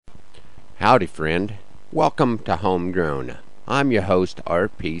Howdy, friend. Welcome to Homegrown. I'm your host,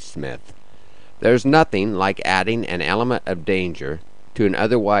 R.P. Smith. There's nothing like adding an element of danger to an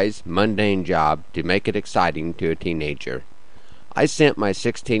otherwise mundane job to make it exciting to a teenager. I sent my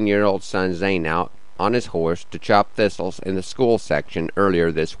 16-year-old son Zane out on his horse to chop thistles in the school section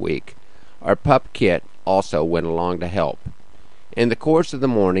earlier this week. Our pup Kit also went along to help. In the course of the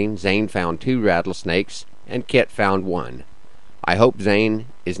morning, Zane found 2 rattlesnakes and Kit found 1. I hope Zane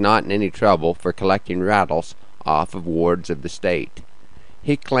is not in any trouble for collecting rattles off of wards of the state.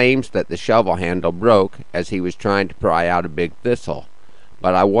 He claims that the shovel handle broke as he was trying to pry out a big thistle,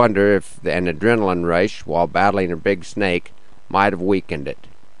 but I wonder if an adrenaline rush while battling a big snake might have weakened it.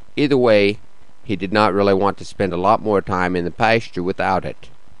 Either way, he did not really want to spend a lot more time in the pasture without it.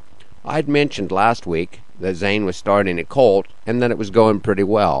 I'd mentioned last week that Zane was starting a colt and that it was going pretty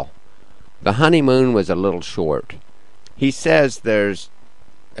well. The honeymoon was a little short. He says there's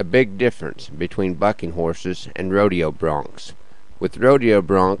a big difference between bucking horses and rodeo broncs. With rodeo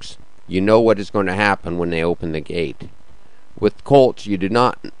broncs, you know what is going to happen when they open the gate. With colts, you do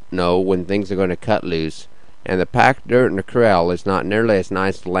not know when things are going to cut loose, and the packed dirt in the corral is not nearly as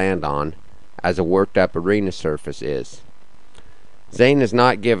nice to land on as a worked-up arena surface is. Zane has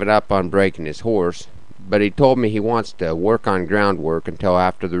not given up on breaking his horse, but he told me he wants to work on groundwork until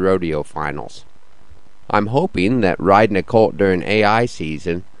after the rodeo finals. I'm hoping that riding a colt during AI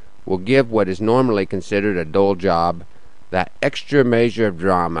season will give what is normally considered a dull job that extra measure of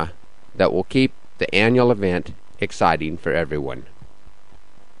drama that will keep the annual event exciting for everyone.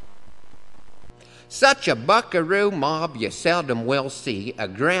 Such a buckaroo mob you seldom will see. A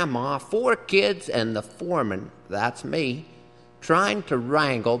grandma, 4 kids, and the foreman, that's me, trying to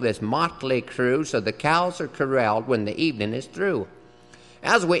wrangle this motley crew so the cows are corralled when the evening is through.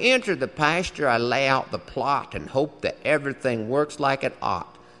 As we enter the pasture, I lay out the plot and hope that everything works like it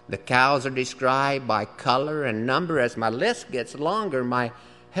ought. The cows are described by color and number. As my list gets longer, my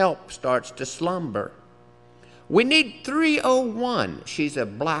help starts to slumber. We need 301. She's a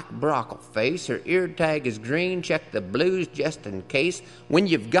black brockle face. Her ear tag is green. Check the blues just in case. When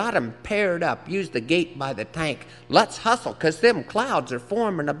you've got 'em paired up, use the gate by the tank. Let's hustle, 'cause them clouds are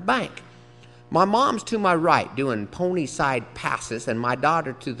forming a bank. My mom's to my right doing pony side passes, and my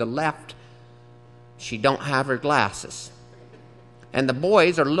daughter to the left, she don't have her glasses. And the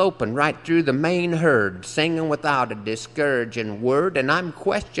boys are loping right through the main herd, singing without a discouraging word, and I'm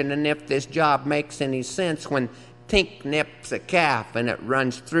questioning if this job makes any sense when Tink nips a calf and it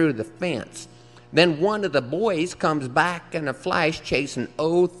runs through the fence. Then one of the boys comes back in a flash chasing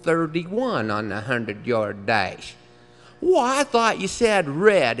 031 on the 100-yard dash. Why, I thought you said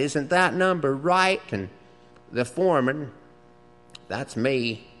red. Isn't that number right? And the foreman, that's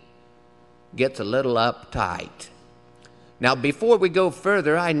me, gets a little uptight. Now, before we go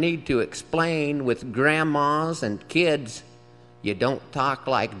further, I need to explain with grandmas and kids, you don't talk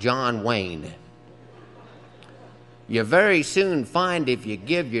like John Wayne. You very soon find if you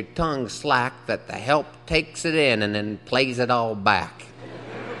give your tongue slack that the help takes it in and then plays it all back.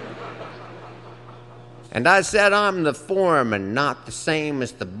 And I said I'm the foreman, not the same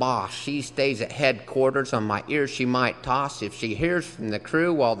as the boss. She stays at headquarters. On my ear she might toss if she hears from the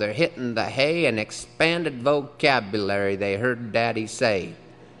crew while they're hitting the hay an expanded vocabulary they heard Daddy say.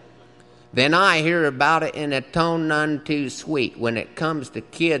 Then I hear about it in a tone none too sweet. When it comes to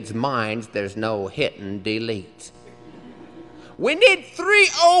kids' minds, there's no hitting deletes. We need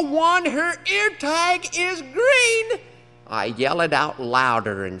 301. Her ear tag is green. I yell it out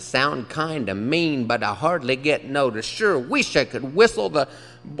louder and sound kinda mean, but I hardly get noticed. Sure wish I could whistle. The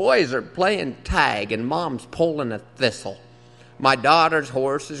boys are playing tag and Mom's pulling a thistle. My daughter's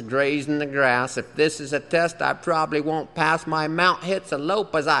horse is grazing the grass. If this is a test, I probably won't pass. My mount hits a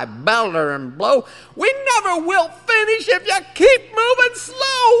lope as I bell her and blow. We never will finish if you keep moving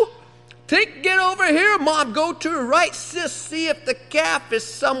slow. Tink, get over here. Mom, go to her right. Sis, see if the calf is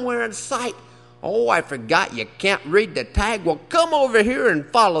somewhere in sight. Oh, I forgot you can't read the tag. Well, come over here and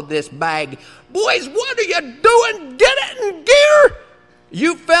follow this bag. Boys, what are you doing? Get it in gear.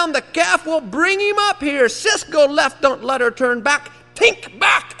 You found the calf. Well, bring him up here. Sis, go left. Don't let her turn back. Tink,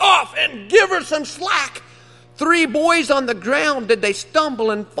 back off and give her some slack. 3 boys on the ground. Did they stumble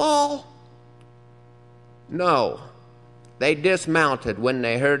and fall? No. They dismounted when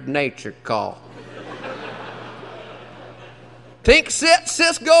they heard nature call. Tink, sit,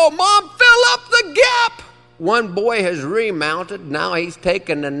 sis, go. Mom, fill up the gap. One boy has remounted. Now he's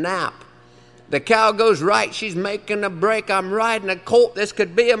taking a nap. The cow goes right. She's making a break. I'm riding a colt. This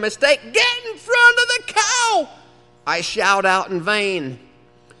could be a mistake. Get in front of the cow. I shout out in vain.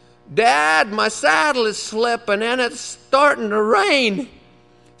 Dad, my saddle is slipping and it's starting to rain.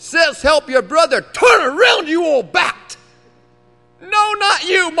 Sis, help your brother. Turn around, you old bat. No, not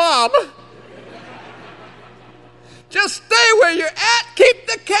you, Mom. Just stay where you're at. Keep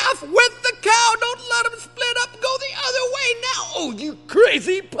the calf with the cow. Don't let them split up. Go the other way now. Oh, you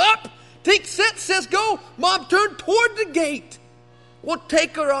crazy pup. Take set, sis, go. Mom, turn toward the gate. Well,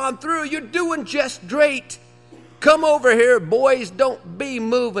 take her on through. You're doing just great. Come over here, boys. Don't be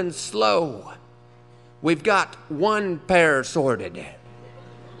moving slow. We've got one pair sorted.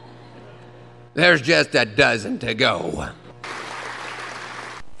 There's just a dozen to go.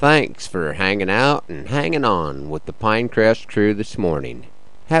 Thanks for hanging out and hanging on with the Pinecrest crew this morning.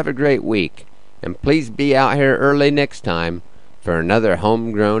 Have a great week, and please be out here early next time for another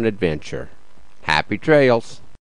homegrown adventure. Happy trails!